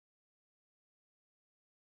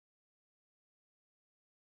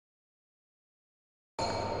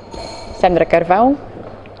Sandra Carvao,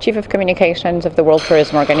 Chief of Communications of the World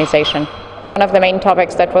Tourism Organization. One of the main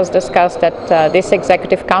topics that was discussed at this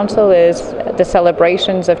Executive Council is the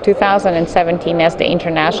celebrations of 2017 as the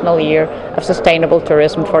International Year of Sustainable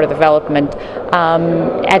Tourism for Development.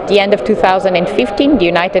 At the end of 2015, the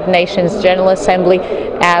United Nations General Assembly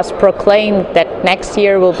has proclaimed that next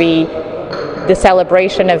year will be the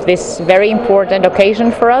celebration of this very important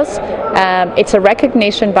occasion for us. It's a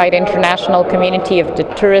recognition by the international community of the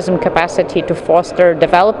tourism capacity to foster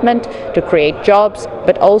development, to create jobs,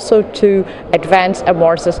 but also to advance a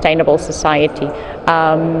more sustainable society.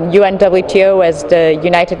 UNWTO, as the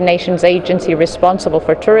United Nations agency responsible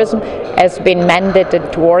for tourism, has been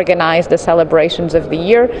mandated to organize the celebrations of the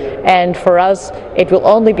year, and for us it will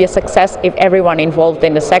only be a success if everyone involved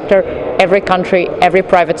in the sector, every country, every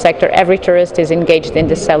private sector, every tourist is engaged in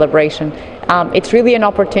this celebration. It's really an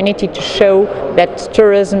opportunity to show that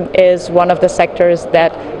tourism is one of the sectors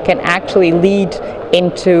that can actually lead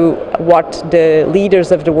into what the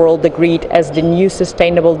leaders of the world agreed as the new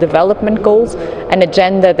Sustainable Development Goals, an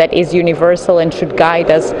agenda that is universal and should guide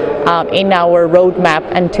us in our roadmap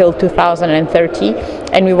until 2030.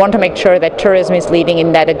 And we want to make sure that tourism is leading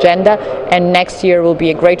in that agenda, and next year will be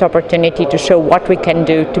a great opportunity to show what we can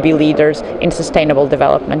do to be leaders in sustainable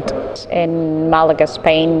development. In Malaga,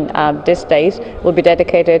 Spain, these days will be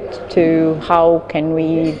dedicated to how can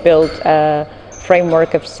we build a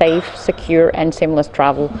framework of safe, secure and seamless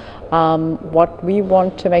travel. What we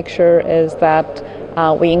want to make sure is that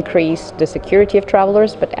we increase the security of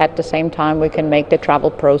travelers, but at the same time we can make the travel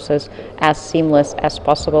process as seamless as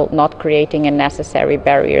possible, not creating unnecessary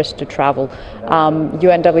barriers to travel.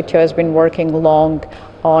 UNWTO has been working long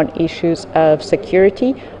on issues of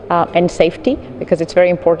security and safety, because it's very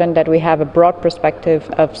important that we have a broad perspective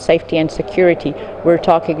of safety and security. We're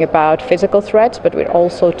talking about physical threats, but we're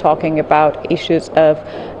also talking about issues of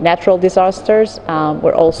natural disasters.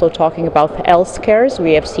 We're also talking about health scares.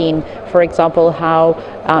 We have seen, for example, how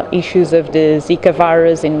issues of the Zika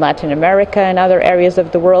virus in Latin America and other areas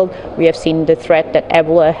of the world. We have seen the threat that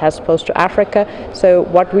Ebola has posed to Africa. So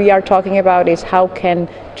what we are talking about is how can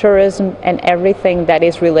tourism and everything that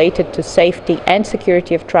is related to safety and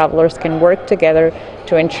security of travelers can work together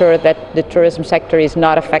to ensure that the tourism sector is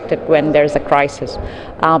not affected when there's a crisis.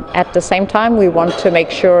 At the same time, we want to make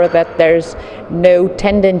sure that there's no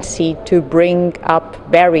tendency to bring up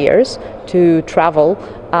barriers to travel.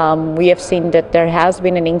 We have seen that there has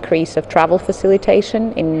been an increase of travel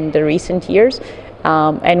facilitation in the recent years,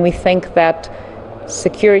 and we think that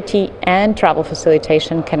security and travel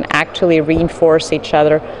facilitation can actually reinforce each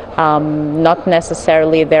other, not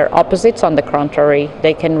necessarily they're opposites, on the contrary,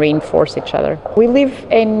 they can reinforce each other. We live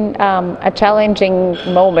in a challenging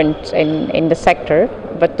moment in the sector,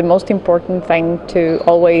 but the most important thing to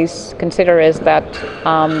always consider is that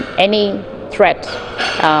any threat,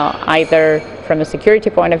 either from a security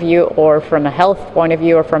point of view or from a health point of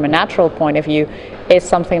view or from a natural point of view, is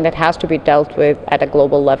something that has to be dealt with at a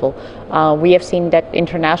global level. We have seen that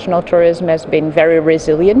international tourism has been very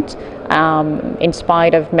resilient in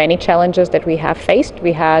spite of many challenges that we have faced.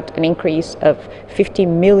 We had an increase of 50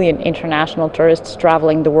 million international tourists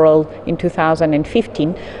traveling the world in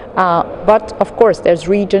 2015. But of course, there's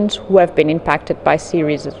regions who have been impacted by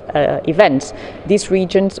series of events. These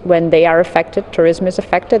regions, when they are affected, tourism is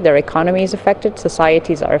affected, their economy is affected,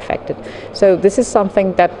 societies are affected. So this is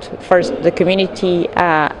something that first the community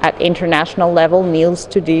at international level needs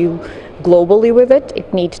to deal globally with it.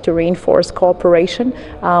 It needs to reinforce cooperation.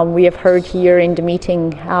 We have heard here in the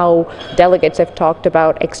meeting how delegates have talked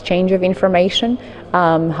about exchange of information,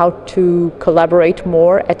 how to collaborate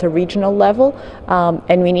more at a regional level,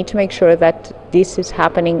 and we need to make sure that this is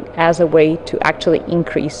happening as a way to actually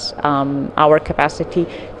increase our capacity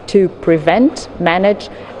to prevent, manage,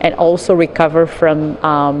 and also recover from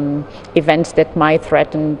events that might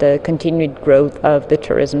threaten the continued growth of the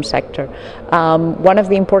tourism sector. One of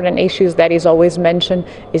the important issues that is always mentioned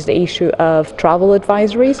is the issue of travel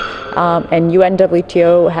advisories, and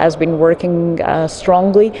UNWTO has been working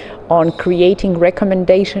strongly on creating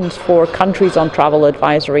recommendations for countries on travel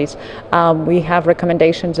advisories. We have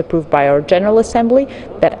recommendations approved by our General Assembly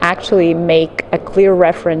that actually make a clear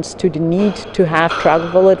reference to the need to have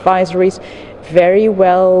travel advisories very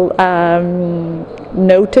well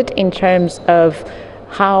noted in terms of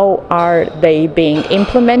how are they being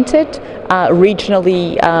implemented,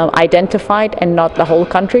 regionally identified and not the whole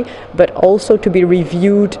country, but also to be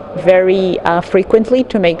reviewed very frequently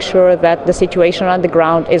to make sure that the situation on the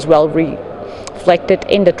ground is well reflected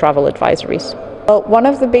in the travel advisories. Well, one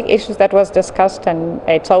of the big issues that was discussed, and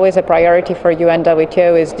it's always a priority for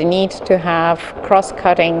UNWTO, is the need to have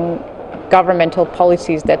cross-cutting governmental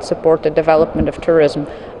policies that support the development of tourism.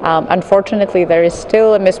 Unfortunately, there is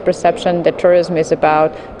still a misperception that tourism is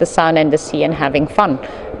about the sun and the sea and having fun.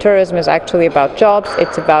 Tourism is actually about jobs,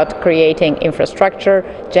 it's about creating infrastructure,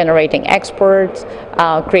 generating exports,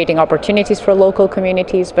 creating opportunities for local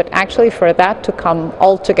communities, but actually for that to come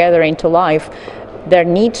all together into life, there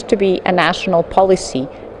needs to be a national policy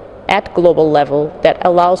at global level that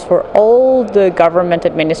allows for all the government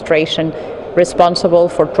administration responsible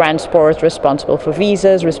for transport, responsible for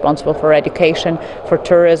visas, responsible for education, for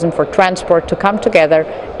tourism, for transport to come together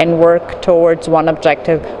and work towards one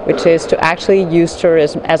objective, which is to actually use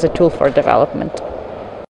tourism as a tool for development.